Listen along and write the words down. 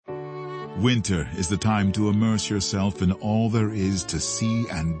Winter is the time to immerse yourself in all there is to see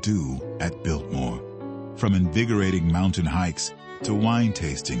and do at Biltmore. From invigorating mountain hikes to wine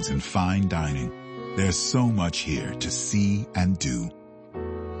tastings and fine dining, there's so much here to see and do.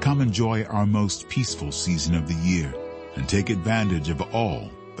 Come enjoy our most peaceful season of the year and take advantage of all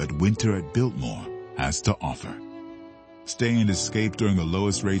that winter at Biltmore has to offer. Stay and escape during the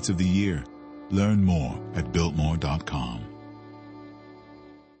lowest rates of the year. Learn more at Biltmore.com.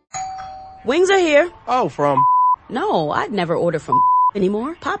 Wings are here. Oh, from? No, I'd never order from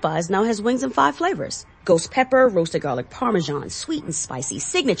anymore. Popeyes now has wings in 5 flavors. Ghost pepper, roasted garlic parmesan, sweet and spicy,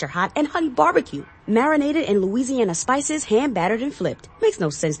 signature hot, and honey barbecue. Marinated in Louisiana spices, hand battered and flipped. Makes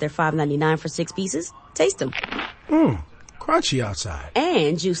no sense they're $5.99 for 6 pieces. Taste them. Crunchy outside.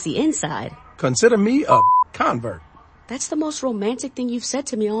 And juicy inside. Consider me a convert. That's the most romantic thing you've said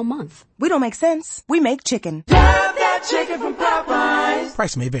to me all month. We don't make sense. We make chicken. Love that chicken from Popeyes.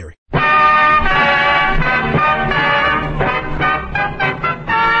 Price may vary.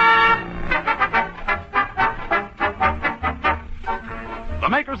 The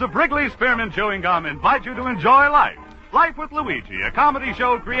makers of Wrigley's Spearmint Chewing Gum invite you to enjoy life. Life with Luigi, a comedy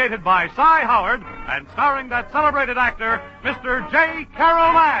show created by Cy Howard and starring that celebrated actor, Mr. J.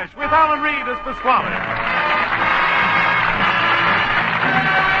 Carrol Naish, with Alan Reed as Pasquale.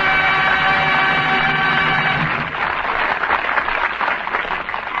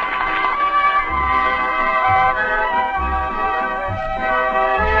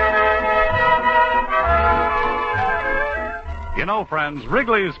 You know, friends,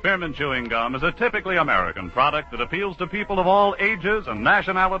 Wrigley's Spearmint Chewing Gum is a typically American product that appeals to people of all ages and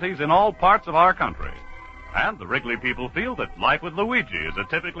nationalities in all parts of our country. And the Wrigley people feel that Life with Luigi is a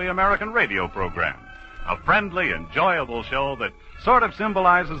typically American radio program. A friendly, enjoyable show that sort of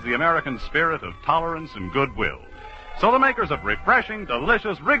symbolizes the American spirit of tolerance and goodwill. So the makers of refreshing,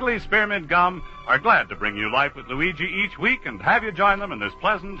 delicious Wrigley's Spearmint Gum are glad to bring you Life with Luigi each week and have you join them in this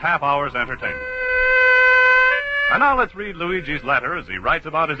pleasant half-hour's entertainment. And now let's read Luigi's letter as he writes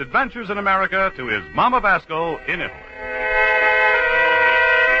about his adventures in America to his Mama Vasco in Italy.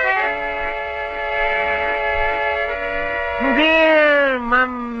 Dear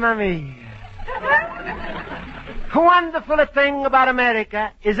Mamma Mia, the wonderful thing about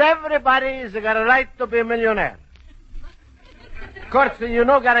America is everybody's got a right to be a millionaire. Of course, you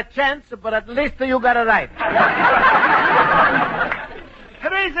no got a chance, but at least you got a right. The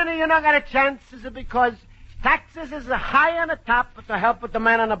reason you not got a chance is because taxes is high on the top to help with the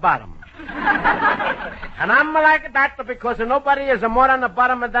man on the bottom. And I'm like that because nobody is more on the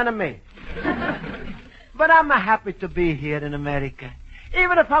bottom than me. But I'm happy to be here in America,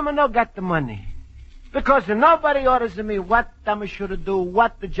 even if I'm not got the money. Because nobody orders me what I should do,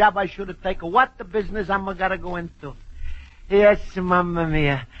 what the job I should take, what the business I'm gotta go into. Yes, Mamma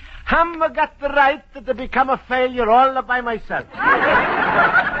Mia, I'm got the right to become a failure all by myself.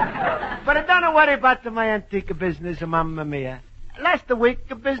 But don't worry about my antique business, Mamma Mia. Last week,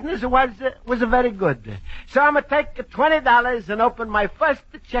 the business was very good. So I'm going to take $20 and open my first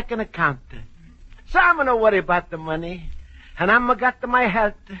checking account. So I'm going to worry about the money. And I'm going to got my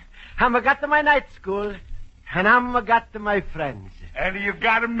health. I'm going to got my night school. And I'm going to got my friends. And you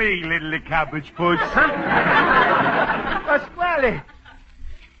got me, little cabbage puss. Pasquale.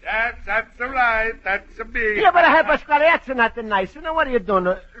 That's all right. That's me. Yeah, but Pasquale, that's not nice. You know, what are you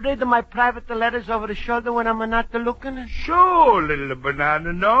doing? Reading my private letters over the shoulder when I'm not looking? Sure, little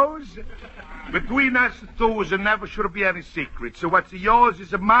banana nose. Between us two, there never should be any secrets. So what's yours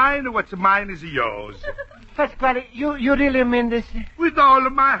is mine, and what's mine is yours. Pasquale, you really mean this? With all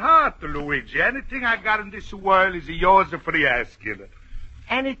of my heart, Luigi. Anything I got in this world is yours for the asking.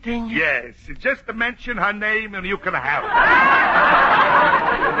 Anything? Yes, just to mention her name and you can have it.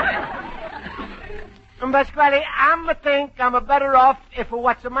 Pasquale, I'm think I'm better off if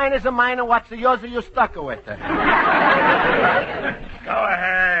what's mine is mine and what's yours you stuck with it. Go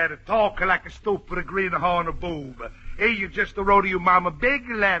ahead, talk like a stupid greenhorn boob. Here you just wrote to your mom a big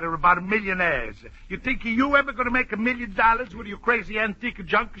letter about millionaires. You think you ever going to make $1 million with your crazy antique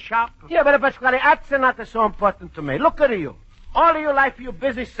junk shop? Yeah, but Pasquale, that's not so important to me. Look at you. All of your life you're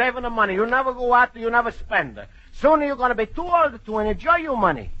busy saving the money. You never go out, you never spend. Soon you're going to be too old to enjoy your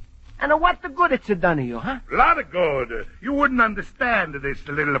money. And what the good it's done to you, huh? A lot of good. You wouldn't understand this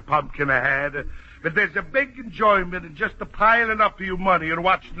little pumpkin I had. But there's a big enjoyment in just the piling up of your money and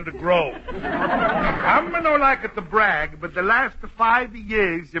watching it grow. I'm not like it to brag, but the last 5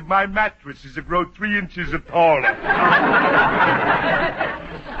 years, my mattress has grown 3 inches taller.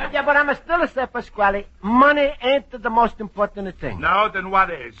 Yeah, but I'm still say, Pasquale, money ain't the most important thing. No, then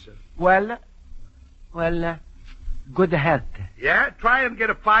what is? Well, good health. Yeah? Try and get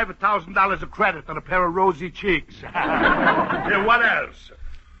a $5,000 of credit on a pair of rosy cheeks. Yeah, what else?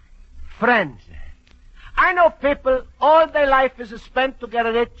 Friends. I know people, all their life is spent to get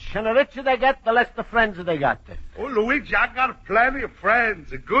rich, and the richer they get, the less the friends they got. Oh, Luigi, I got plenty of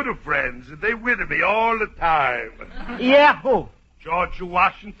friends, good friends, and they with me all the time. Yeah, who? George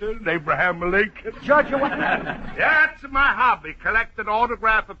Washington, Abraham Lincoln. George Washington? Yeah, that's my hobby, collecting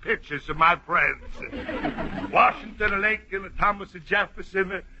autograph of pictures of my friends. Washington and Lincoln and Thomas and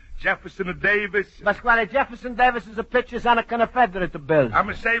Jefferson and Davis. Pasquale, Jefferson Davis is a pictures on a Confederate bill.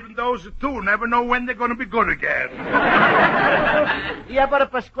 I'm saving those too. Never know when they're going to be good again. Yeah,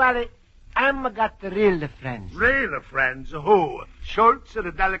 but Pasquale, I'm got the real friends. Real friends? Who? Schultz,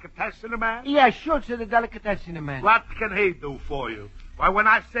 the delicatessen man? Yeah, Schultz, the delicatessen man. What can he do for you? Why, when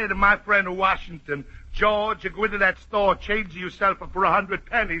I say to my friend in Washington, George, you go into that store, change yourself for 100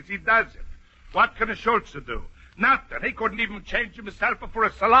 pennies, he does it. What can a Schultz do? Nothing. He couldn't even change himself for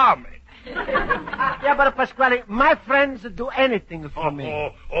a salami. Yeah, but Pasquale, my friends do anything for me.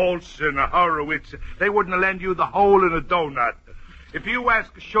 Oh, Olson, Horowitz, they wouldn't lend you the hole in a donut. If you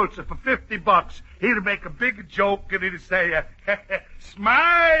ask Schultz for $50, he'd make a big joke and he'd say,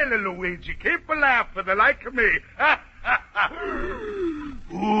 smile, Luigi, keep laughing, like me.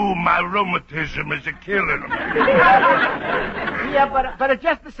 Ooh, my rheumatism is killing me. Yeah, but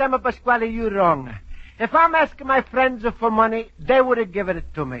just the same, Pasquale, you're wrong. If I'm asking my friends for money, they would have given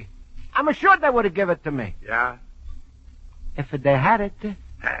it to me. I'm sure they would have given it to me. Yeah? If they had it.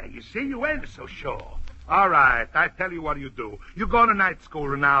 You see, you ain't so sure. All right, I tell you what you do. You go to night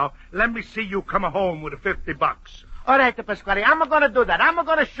school now. Let me see you come home with $50. All right, Pasquale, I'm going to do that. I'm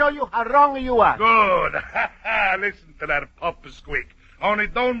going to show you how wrong you are. Good. Listen to that pup squeak. Only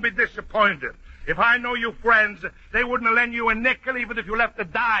don't be disappointed. If I know you friends, they wouldn't lend you a nickel even if you left a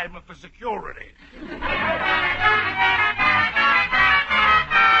dime for security.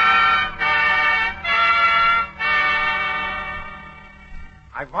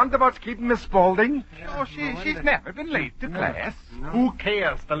 I wonder what's keeping Miss Spaulding. Oh, she's never been late to class. No. Who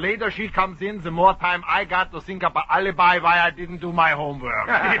cares? The later she comes in, the more time I got to think up an alibi why I didn't do my homework.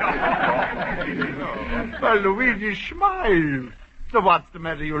 Well, Luigi, smile. So what's the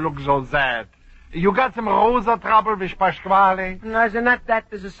matter? You look so sad. You got some rosa trouble with Pasquale? No, it's not that.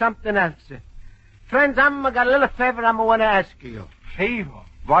 There's something else. Friends, I'm got a little favor I want to ask you. Favor?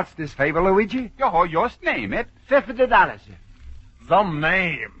 What's this favor, Luigi? Oh, just name it. $50. Some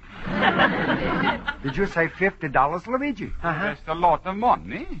name. Did you say $50, Luigi? Uh-huh. That's a lot of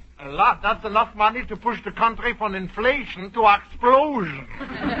money. A lot. That's enough money to push the country from inflation to explosion.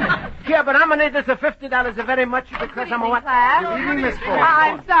 Yeah, but I'm going to need this $50 very much because I'm a what?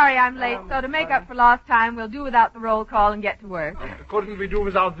 I'm sorry I'm late, so to make up for lost time, we'll do without the roll call and get to work. Couldn't we do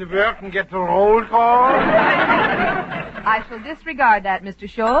without the work and get the roll call? I shall disregard that, Mr.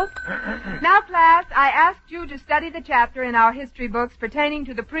 Schultz. Now, class, I asked you to study the chapter in our history books pertaining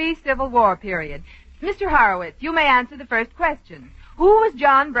to the pre-Civil War period. Mr. Horowitz, you may answer the first question. Who was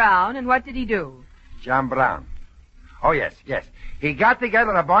John Brown and what did he do? John Brown. Oh, yes. He got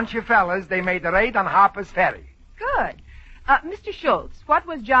together a bunch of fellas. They made a raid on Harper's Ferry. Good. Mr. Schultz, what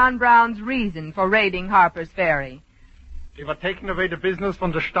was John Brown's reason for raiding Harper's Ferry? They were taking away the business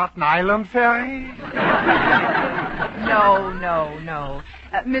from the Staten Island Ferry? No.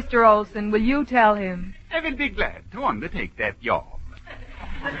 Mr. Olson, will you tell him? I will be glad to undertake that job.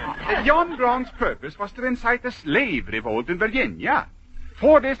 John Brown's purpose was to incite a slave revolt in Virginia.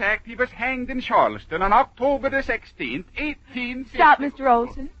 For this act, he was hanged in Charleston on October the 16th, 1850. Stop, Mr.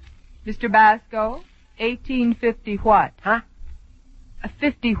 Olson. Mr. Basco, 1850 what? Huh?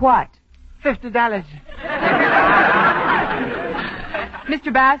 50 what? $50.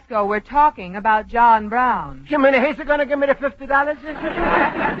 Mr. Basco, we're talking about John Brown. You mean he's going to give me the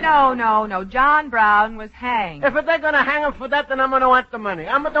 $50? No. John Brown was hanged. If they're going to hang him for that, then I'm going to want the money.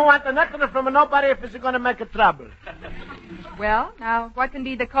 I'm going to want nothing from nobody if it's going to make a trouble. Well, now, what can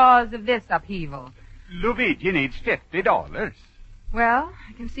be the cause of this upheaval? Luigi needs $50. Well,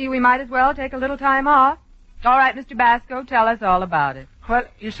 I can see we might as well take a little time off. All right, Mr. Basco, tell us all about it. Well,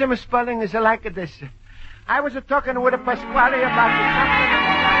 you see, Miss Spaulding is like this. I was talking with a Pasquale about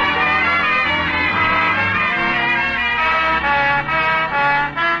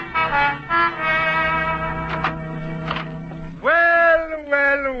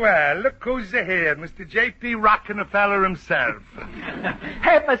Well, look who's here, Mr. J.P. Rockefeller himself.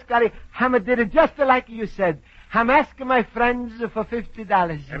 Hey, Pasquale, I did it just like you said. I'm asking my friends for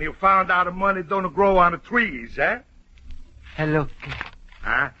 $50. And you found out the money don't grow on the trees, eh? Hey, look.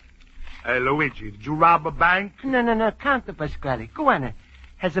 Huh? Hey, Luigi, did you rob a bank? No, count it, Pasquale. Go on.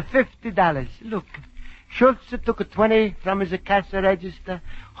 Has a $50. Look. Schultz took a 20 from his cash register.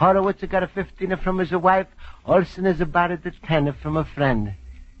 Horowitz got a 15 from his wife. Olson is about a 10 from a friend.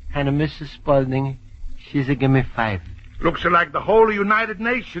 And Mrs. Spaulding, she's a give me 5. Looks like the whole United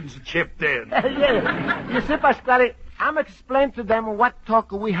Nations chipped in. Yeah. You see, Pasquale, I'm explaining to them what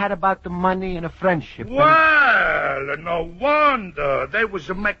talk we had about the money and the friendship. Well, no wonder. They was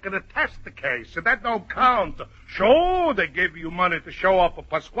making a test case. That don't count. Sure, they gave you money to show up for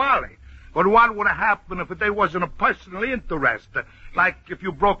Pasquale. But what would have happened if they wasn't a personal interest? Like if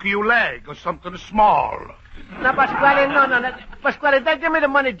you broke your leg or something small. No, Pasquale, no. Pasquale, they give me the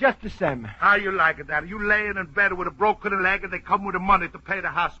money just the same. How you like it, that? You laying in bed with a broken leg and they come with the money to pay the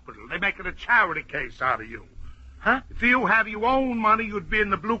hospital. They make it a charity case out of you. Huh? If you have your own money, you'd be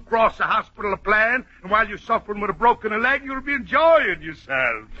in the Blue Cross hospital plan, and while you're suffering with a broken leg, you'll be enjoying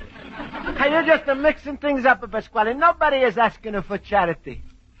yourself. Hey, you're just mixing things up, Pasquale. Nobody is asking for charity.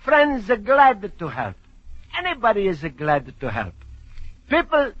 Friends are glad to help. Anybody is glad to help.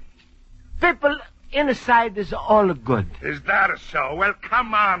 People inside is all good. Is that so? Well,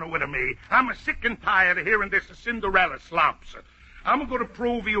 come on with me. I'm sick and tired of hearing this Cinderella slumps. I'm going to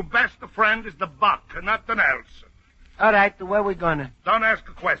prove your best friend is the buck and nothing else. All right, where we gonna? Don't ask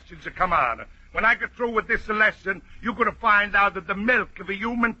questions. Come on. When I get through with this lesson, you're going to find out that the milk of a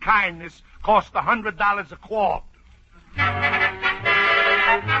human kindness costs $100 a quart.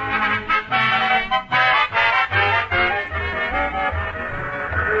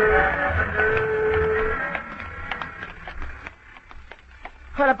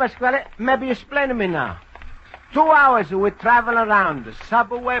 Well, Pasquale, maybe explain to me now. 2 hours we travel around. The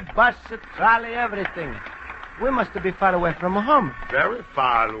subway, bus, trolley, everything. We must be far away from home. Very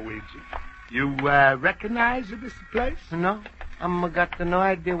far, Luigi. You recognize this place? No. I'm got no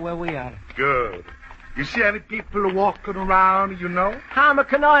idea where we are. Good. You see any people walking around, you know? How am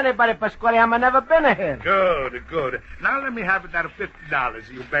I know anybody, Pasquale? I'm never been here. Good. Now let me have it out of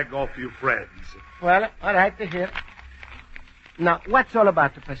 $50 you beg off your friends. Well, all right, here. Now, what's all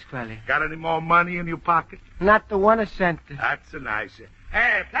about, Pasquale? Got any more money in your pocket? Not the 1 cent. That's nice.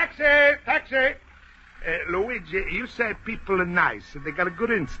 Hey, taxi! Luigi, you said people are nice. They got a good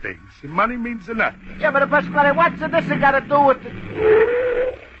instincts. Money means nothing. Yeah, but Pasquale, what's this got to do with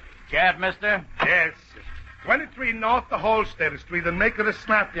it? Cab, mister? Yes. 23 North the Holstead Street and make it a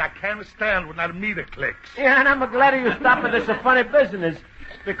snappy. I can't stand when that meter clicks. Yeah, and I'm glad you stopped at this funny business,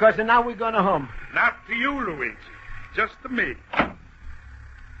 because now we're going home. Not to you, Luigi. Just to me.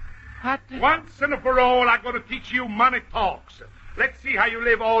 What? Once and for all, I'm going to teach you money talks. Let's see how you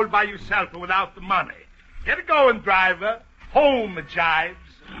live all by yourself without the money. Get it going, driver. Home, jives.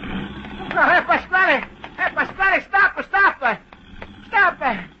 No, hey, Pasquale, stop.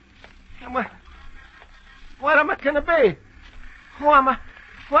 What am I going to be? Who am I?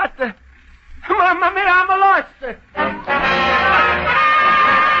 What the? Mamma mia, I'm lost.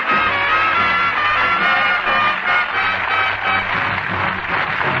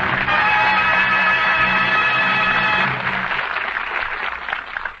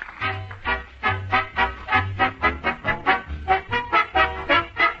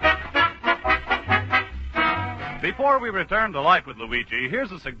 Before we return to Life with Luigi,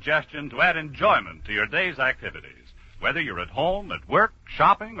 here's a suggestion to add enjoyment to your day's activities. Whether you're at home, at work,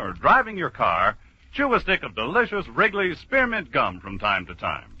 shopping, or driving your car, chew a stick of delicious Wrigley's Spearmint Gum from time to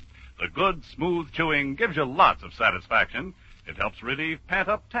time. The good, smooth chewing gives you lots of satisfaction. It helps relieve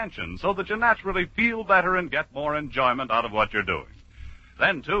pent-up tension so that you naturally feel better and get more enjoyment out of what you're doing.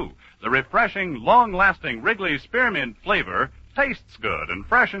 Then, too, the refreshing, long-lasting Wrigley's Spearmint flavor tastes good and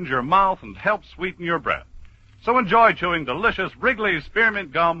freshens your mouth and helps sweeten your breath. So enjoy chewing delicious Wrigley's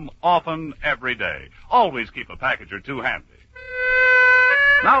Spearmint Gum often, every day. Always keep a package or two handy.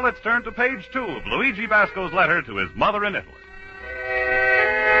 Now let's turn to page 2 of Luigi Basco's letter to his mother in Italy.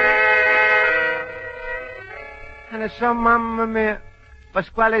 And so, Mamma mia,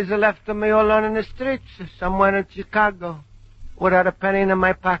 Pasquale's left me all alone in the streets, somewhere in Chicago, without a penny in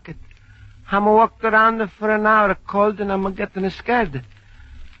my pocket. I'm walked around for an hour cold and I'm getting scared.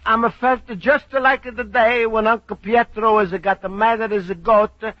 I'm felt just like the day when Uncle Pietro was got mad at his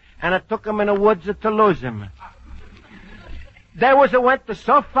goat and I took him in the woods to lose him. They went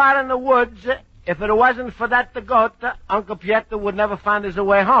so far in the woods, if it wasn't for that goat, Uncle Pietro would never find his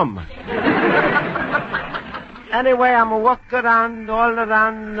way home. Anyway, I'm walk around, all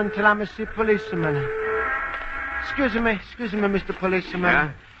around, until I see policemen. Excuse me, Mr.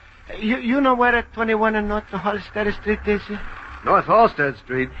 Policeman. Yeah? You know where 21 and North Holstead Street is? North Halstead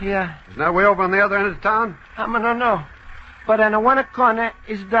Street? Yeah. Isn't that way over on the other end of town? No. But on one corner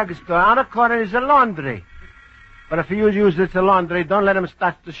is drugstore. On the corner is a laundry. But if you use it to laundry, don't let him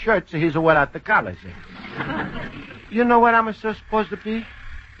starch the shirt so he's wear out the collar, see? You know where I'm supposed to be?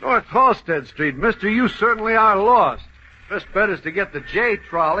 North Halstead Street. Mister, you certainly are lost. Best bet is to get the J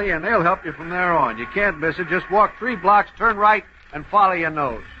trolley, and they'll help you from there on. You can't miss it. Just walk 3 blocks, turn right, and follow your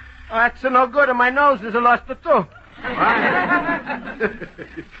nose. Oh, that's no good, and my nose is lost too.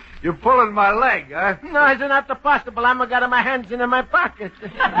 You're pulling my leg, huh? No, it's not possible. I'm got my hands in my pocket.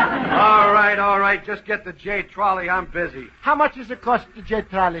 All right. Just get the J trolley. I'm busy. How much does it cost, the J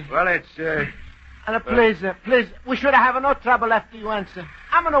trolley? Well, it's, please, we should have no trouble after you answer.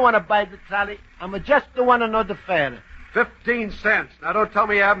 I'm going to want to buy the trolley. I'm just the one to know the fare. 15 cents. Now, don't tell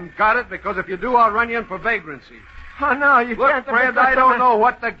me you haven't got it, because if you do, I'll run you in for vagrancy. Oh, no, you Look, can't. friend, I don't know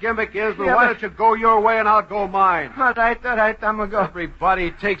what the gimmick is, but why don't you go your way and I'll go mine? All right, I'm going to go. Everybody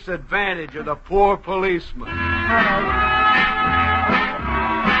takes advantage of the poor policeman. All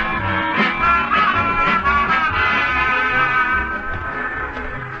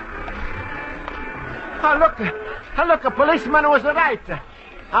right. Oh, look, a policeman was right.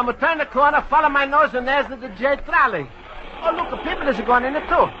 I'm going to turn the corner, follow my nose, and there's the J trolley. Oh, look, the people is going in it,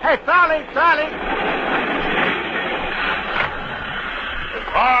 too. Hey, trolley.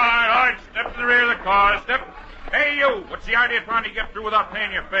 All right. Step to the rear of the car. Step. Hey, you. What's the idea of trying to get through without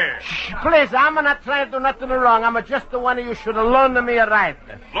paying your fare? Shh, please, I'm not trying to do nothing wrong. I'm just the one you should have loaned me a ride.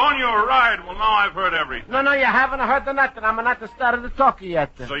 Loan you a ride? Well, now I've heard everything. No, you haven't heard nothing. I'm not started to talk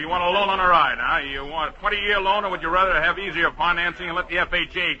yet. So you want a loan on a ride, huh? You want a 20-year loan, or would you rather have easier financing and let the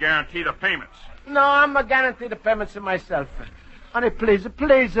FHA guarantee the payments? No, I'm going to guarantee the payments to myself. Honey, please,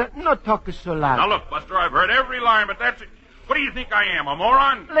 no talk so loud. Now, look, Buster, I've heard every line, but that's it. What do you think I am, a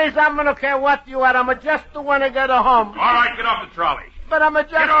moron? Please, I'm going to care what you are. I'm just the one to get home. All right, get off the trolley. But I'm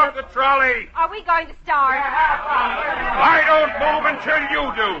just... Get off the trolley. Are we going to start? I don't move until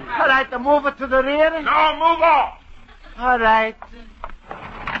you do. All right, to move it to the rear? No, move off. All right.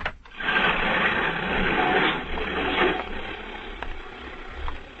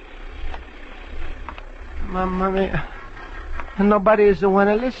 Mamma mia. Nobody is the one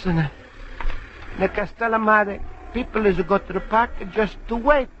to listen. The Castellamare people is go to the park just to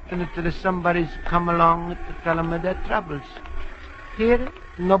wait until somebody's come along to tell them their troubles. Here,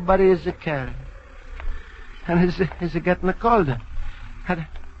 nobody is a caring. And is getting colder.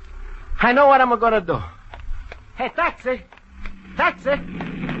 I know what I'm going to do. Hey, taxi!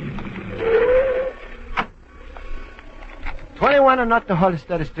 21 and not the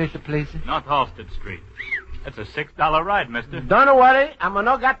Halstead Street, please. Not Halstead Street. That's a $6 ride, mister. Don't worry. I'm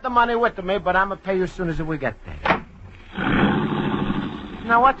not got the money with me, but I'm going to pay you as soon as we get there.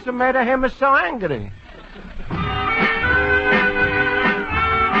 Now, what's the matter? Him is so angry.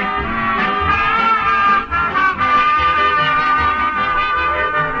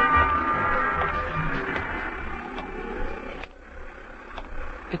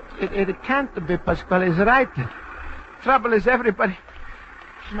 It can't be, Pasquale is right. Trouble is everybody.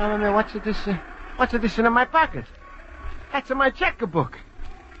 Mamma mia, what's this in my pocket? That's in my checkbook.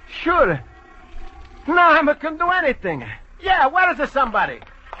 Sure. No, I can do anything. Yeah, where is there somebody?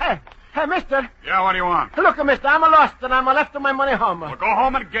 Hey, mister. Yeah, what do you want? Look, mister, I'm lost and I'm left my money home. Well, go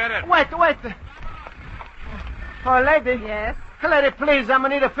home and get it. Wait. Oh, lady. Yes? Lady, please, I'm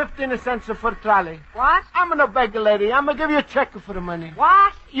going to need 15 cents for a trolley. What? I'm going to beg you, lady. I'm going to give you a check for the money.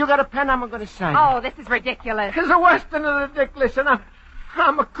 What? You got a pen? I'm going to sign. Oh, this is ridiculous. It's worse than ridiculous, and I'm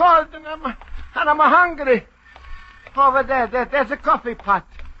cold and I'm hungry. Over there's a coffee pot.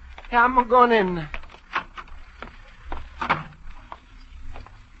 Yeah, I'm going in.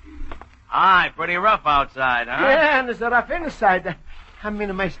 Aye, pretty rough outside, huh? Yeah, and there's a rough inside. I'm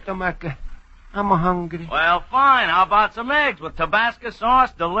in my stomach. I'm hungry. Well, fine. How about some eggs with Tabasco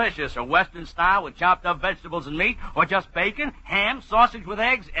sauce? Delicious. Or Western style with chopped up vegetables and meat? Or just bacon, ham, sausage with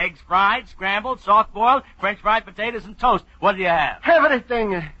eggs, eggs fried, scrambled, soft-boiled, French fried potatoes, and toast. What do you have?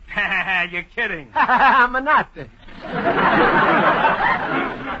 Everything. You're kidding. I'm not.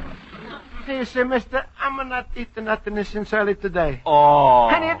 You see, mister, I'm not eating nothing since early today. Oh.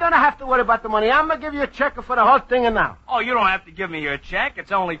 And you don't have to worry about the money. I'm going to give you a check for the whole thing now. Oh, you don't have to give me your check.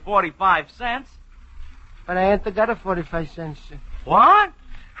 It's only 45 cents. But I ain't got a 45 cents. What?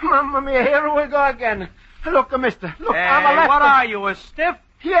 Mamma mia, here we go again. Look, mister. Look, hey, I'm a lefty. What are you, a stiff?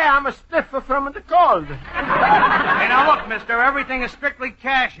 Yeah, I'm a stiff from the cold. Hey, now look, mister, everything is strictly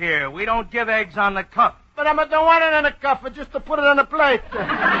cash here. We don't give eggs on the cuff. But I don't want it in a cup, just to put it on a plate. All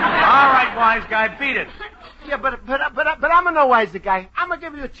right, wise guy, beat it. Yeah, but I'm no wise guy. I'm going to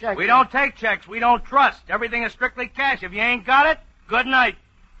give you a check. We don't take checks. We don't trust. Everything is strictly cash. If you ain't got it, good night.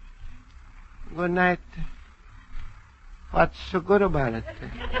 Good night. What's so good about it?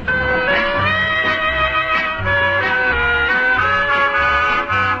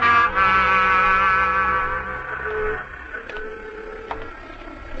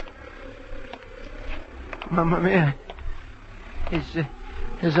 Mamma mia. It's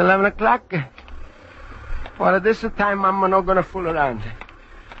 11 o'clock. Well, at this time, I'm not going to fool around.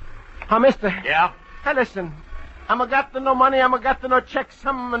 Oh, mister. Yeah? Hey, listen. I'm got no money. I'm got no checks.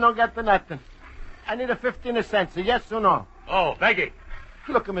 I'm not got nothing. I need a 15 cents. Yes or no? Oh, thank you.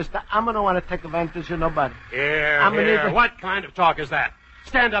 Look, mister, I'm going to want to take advantage of nobody. Here. What kind of talk is that?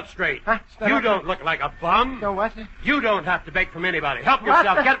 Stand up straight. Huh? You don't look like a bum. So what? You don't have to beg from anybody. Help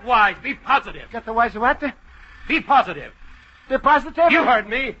yourself. Get wise. Be positive. Get the wise what? Be positive. Be positive? You heard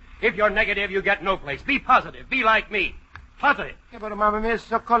me. If you're negative, you get no place. Be positive. Be like me. Positive. Yeah, but Mama Mia is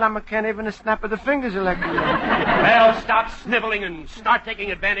so cold I can't even snap of the fingers like you. Well, stop sniveling and start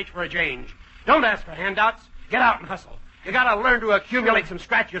taking advantage for a change. Don't ask for handouts. Get out and hustle. You gotta learn to accumulate some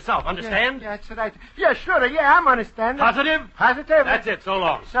scratch yourself, understand? Yeah, that's right. Yeah, sure, yeah, I'm understanding. Positive? Positive. That's it, so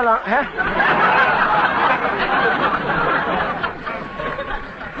long. So long, huh?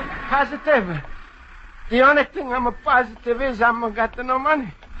 Positive. The only thing I'm a positive is I'm got no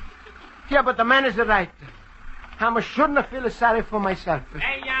money. Yeah, but the man is right. I shouldn't feel sorry for myself.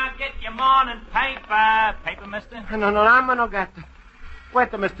 Hey, get your morning paper. Paper, mister? No, I'm not got.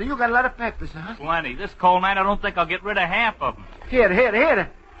 Wait, mister, you got a lot of papers, huh? Plenty. This cold night, I don't think I'll get rid of half of them. Here.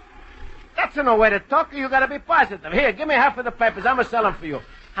 That's no way to talk. You gotta be positive. Here, give me half of the papers. I'm gonna sell them for you.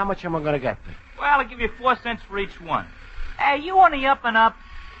 How much am I gonna get? Well, I'll give you 4 cents for each one. Hey, you on the up and up?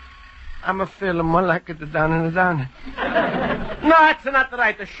 I'm feeling more like it the down and the down. No, that's not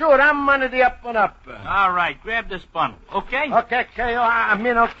right. Sure, I'm on the up and up. All right, grab this bundle, okay? Okay.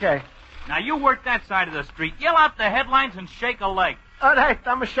 Okay. Now, you work that side of the street. Yell out the headlines and shake a leg. All right,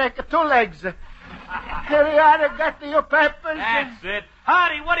 I'm going to shake 2 legs. Here you are, I got your papers. That's it.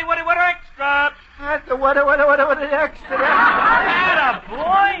 Howdy, what extra? What extra? Atta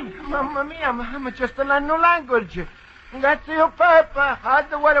boy. Mamma mia, I'm just learning new language. Got your paper. What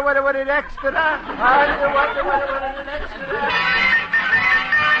extra? What extra?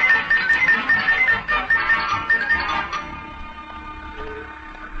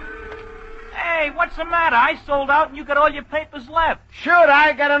 Hey, what's the matter? I sold out and you got all your papers left. Sure,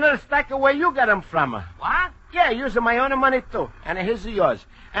 I got another stack of where you got them from. What? Yeah, using my own money, too. And here's yours.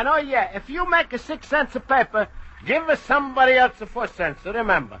 And, oh, yeah, if you make 6 cents a paper, give somebody else 4 cents.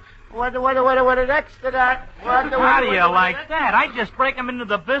 Remember. What extra that? How do you like that? I just break him into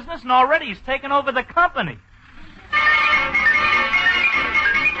the business and already he's taken over the company.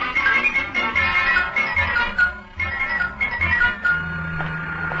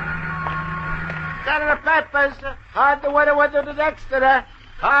 Got the papers. What extra?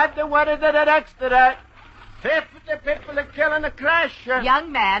 What extra? 50 people are killing the crash.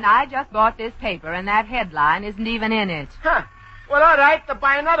 Young man, I just bought this paper, and that headline isn't even in it. Huh. Well, all right, to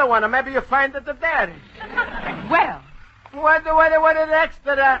buy another one, or maybe you'll find it there. Well. What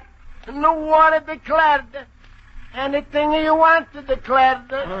extra? No water declared. Anything you want to declare.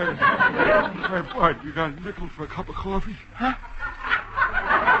 Hey, Bud, you got a nickel for a cup of coffee? Huh?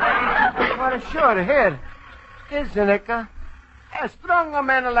 Well, sure, here. Here's a nickel. A stronger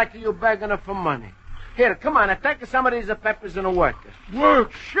man like you begging for money. Here, come on, take some of these peppers and work.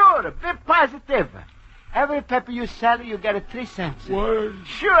 Work? Sure, be positive. Every pepper you sell, you get 3 cents. What?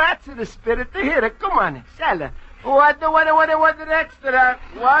 Sure, that's the spirit. Here, come on, sell it. What extra? What extra?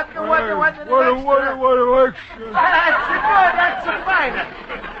 That's fine.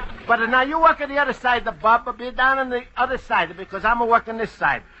 But now you work on the other side, the Bob, be down on the other side, because I'm working this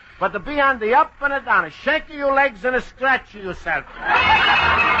side. But to be on the up and the down, shake your legs and scratch yourself.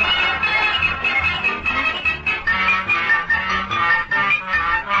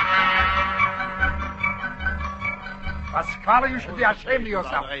 Pasquale, you should be ashamed of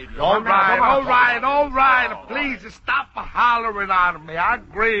yourself. All right. Please stop hollering on me. I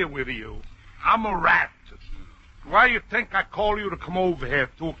agree with you. I'm a rat. Why you think I call you to come over here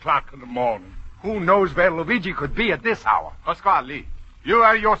at 2 o'clock in the morning? Who knows where Luigi could be at this hour? Pasquale, you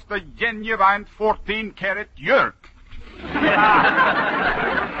are just a genuine 14-carat yerk.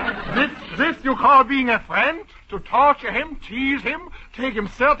 This you call being a friend? To torture him, tease him, take him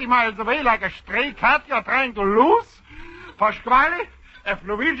 30 miles away like a stray cat you're trying to lose? Pasquale, if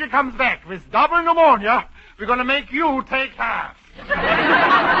Luigi comes back with double pneumonia, we're going to make you take half.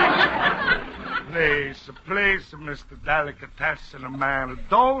 Please, Mr. Delicatessen man,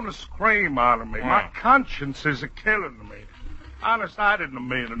 don't scream on me. My conscience is killing me. Honest, I didn't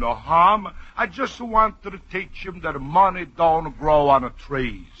mean no harm. I just wanted to teach him that money don't grow on the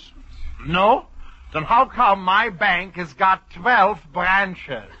trees. No? Then how come my bank has got 12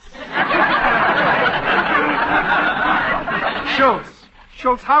 branches?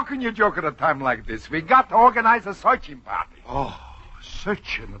 Schultz, how can you joke at a time like this? We got to organize a searching party. Oh,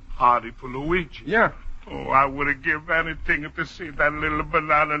 searching party for Luigi? Yeah. Oh, I would have given anything to see that little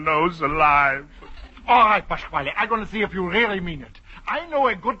banana nose alive. All right, Pasquale, I'm going to see if you really mean it. I know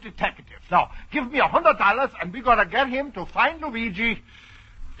a good detective. Now, give me $100 and we're going to get him to find Luigi,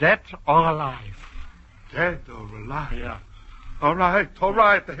 dead or alive. Dead or alive? Yeah. All right.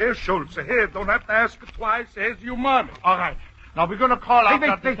 Here, Schultz. Here, don't have to ask it twice. Here's your money. All right. Now, we're going to call out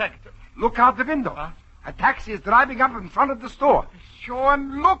that detective. Look out the window. Huh? A taxi is driving up in front of the store. Sure,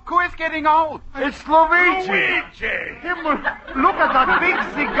 and look who is getting out. It's Luigi. Look at that big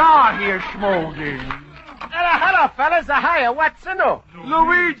cigar here smoking. Hello, fellas. Hiya. What's the no?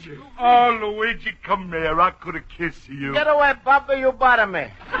 Luigi. Oh, Luigi, come here. I could have kissed you. Get away, Bubba. You bother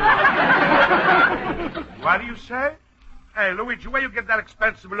me. What do you say? Hey, Luigi, where you get that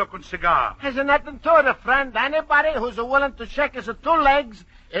expensive-looking cigar? Has nothing to it, friend. Anybody who's willing to shake his 2 legs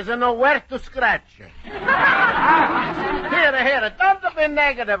is nowhere to scratch. Here. Don't be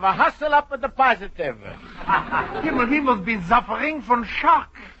negative. Hustle up with the positive. He must be suffering from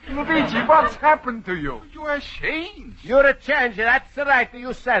shock. Luigi, what's happened to you? You are changed. You're a change. That's right.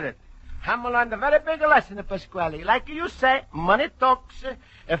 You said it. I'm learned a very big lesson, Pasquale. Like you say, money talks.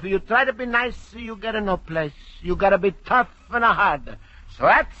 If you try to be nice, you get no place. You gotta be tough and hard. So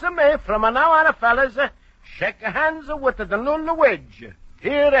that's me. From now on, fellas, shake hands with the new Luigi.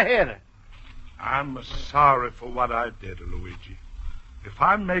 Here. I'm sorry for what I did, Luigi. If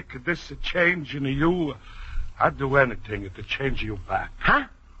I make this a change in you, I'd do anything to change you back. Huh?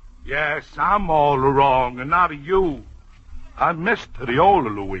 Yes, I'm all wrong, and not you. I missed the old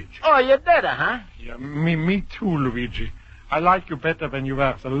Luigi. Oh, you did, huh? Yeah, me too, Luigi. I like you better when you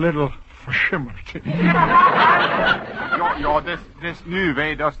were a little verschimmert. This new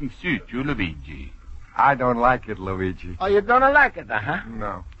way doesn't suit you, Luigi. I don't like it, Luigi. Oh, you don't like it, huh?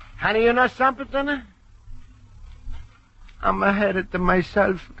 No. Honey, you know something? I'm headed to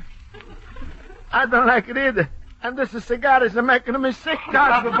myself. I don't like it either. And this cigar is making me sick.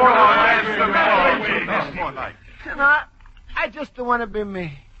 That's the boy. That's more like it. You know, I just don't want to be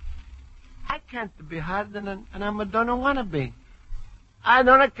me. I can't be hard, and I don't want to be. I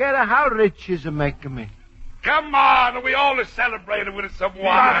don't care how rich is making me. Come on, we all are celebrating with some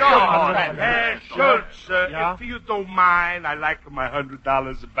wine. Come on. Hey, Schultz, if you don't mind, I'd like my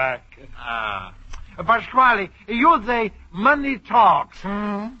 $100 back. Pasquale, you say money talks.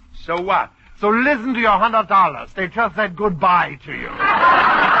 So what? So listen to your $100. They just said goodbye to you.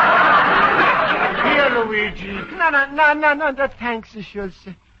 Here, Luigi. No, thanks, Schultz.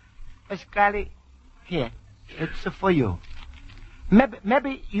 Pasquale, here, it's for you.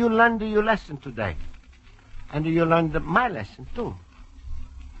 Maybe you learned your lesson today. And you learned my lesson, too.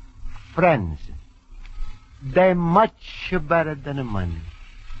 Friends, they're much better than money.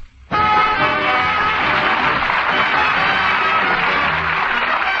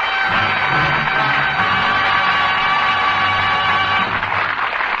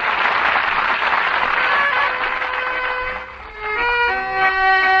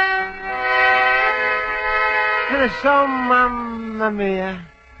 So, Mamma Mia,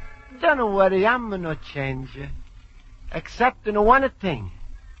 don't worry, I'm no change. Except in one thing.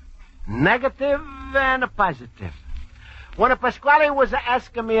 Negative and a positive. When Pasquale was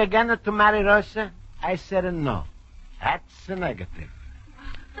asking me again to marry Rosa, I said no. That's a negative.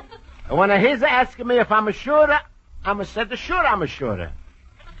 When he's asking me if I'm sure, I'm said sure I'm sure.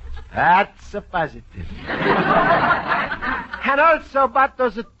 That's a positive. And also about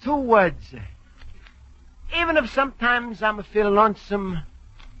those 2 words. Even if sometimes I'm feel lonesome,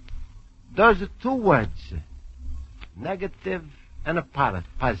 those 2 words, negative and a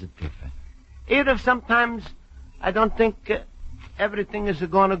positive. Even if sometimes I don't think everything is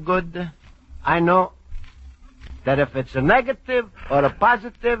going good, I know that if it's a negative or a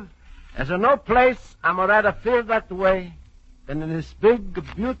positive, there's no place I'm rather feel that way than in this big,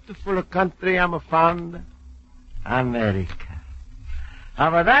 beautiful country I'm found, America.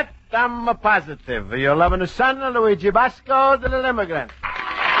 And with that, I'm positive. Your loving son, Luigi Basco, the little immigrant.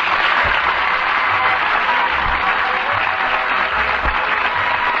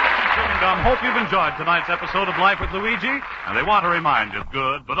 Hope you've enjoyed tonight's episode of Life with Luigi, and they want to remind you,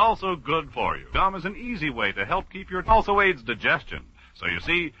 good, but also good for you. Gum is an easy way to help keep your... also aids digestion. So you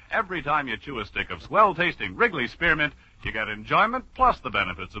see, every time you chew a stick of swell-tasting Wrigley Spearmint, you get enjoyment plus the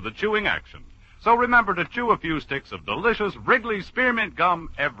benefits of the chewing action. So remember to chew a few sticks of delicious Wrigley Spearmint gum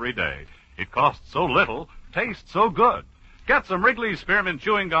every day. It costs so little, tastes so good. Get some Wrigley Spearmint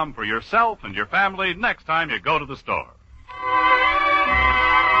chewing gum for yourself and your family next time you go to the store.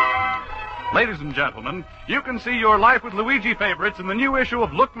 Ladies and gentlemen, you can see your Life with Luigi favorites in the new issue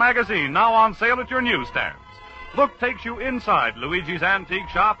of Look magazine, now on sale at your newsstands. Look takes you inside Luigi's antique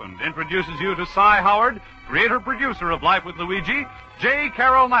shop and introduces you to Cy Howard, creator-producer of Life with Luigi, J.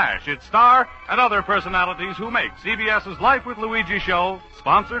 Carol Nash, its star, and other personalities who make CBS's Life with Luigi show,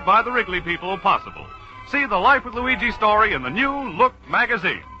 sponsored by the Wrigley people, possible. See the Life with Luigi story in the new Look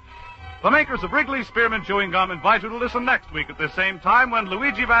magazine. The makers of Wrigley Spearmint Chewing Gum invite you to listen next week at this same time when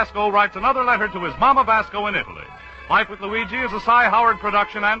Luigi Vasco writes another letter to his Mama Vasco in Italy. Life with Luigi is a Cy Howard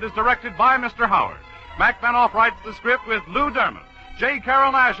production and is directed by Mr. Howard. Mac Benoff writes the script with Lou Dermott. J.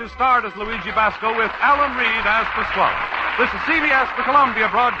 Carol Nash is starred as Luigi Vasco with Alan Reed as Pasquale. This is CBS, the Columbia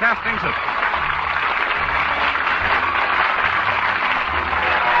Broadcasting System.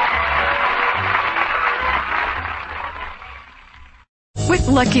 With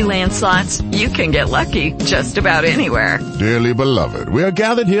Lucky Land Slots, you can get lucky just about anywhere. Dearly beloved, we are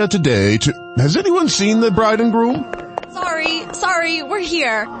gathered here today to... Has anyone seen the bride and groom? Sorry, we're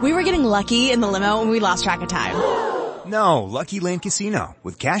here. We were getting lucky in the limo and we lost track of time. No, Lucky Land Casino,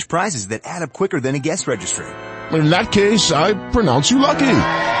 with cash prizes that add up quicker than a guest registry. In that case, I pronounce you lucky.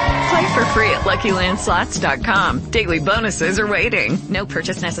 Play for free at LuckyLandSlots.com. Daily bonuses are waiting. No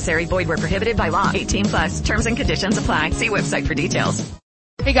purchase necessary. Void where prohibited by law. 18+. Terms and conditions apply. See website for details.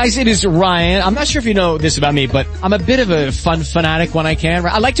 Hey guys, it is Ryan. I'm not sure if you know this about me, but I'm a bit of a fun fanatic when I can.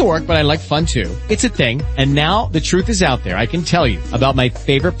 I like to work, but I like fun too. It's a thing. And now the truth is out there. I can tell you about my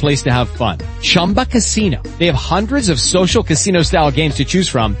favorite place to have fun. Chumba Casino. They have hundreds of social casino style games to choose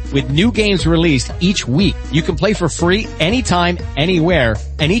from with new games released each week. You can play for free anytime, anywhere.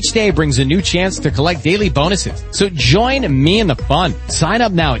 And each day brings a new chance to collect daily bonuses. So join me in the fun. Sign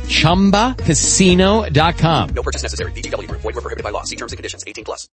up now at ChumbaCasino.com. No purchase necessary. VGW Group. Void where prohibited by law. See terms and conditions. 18+.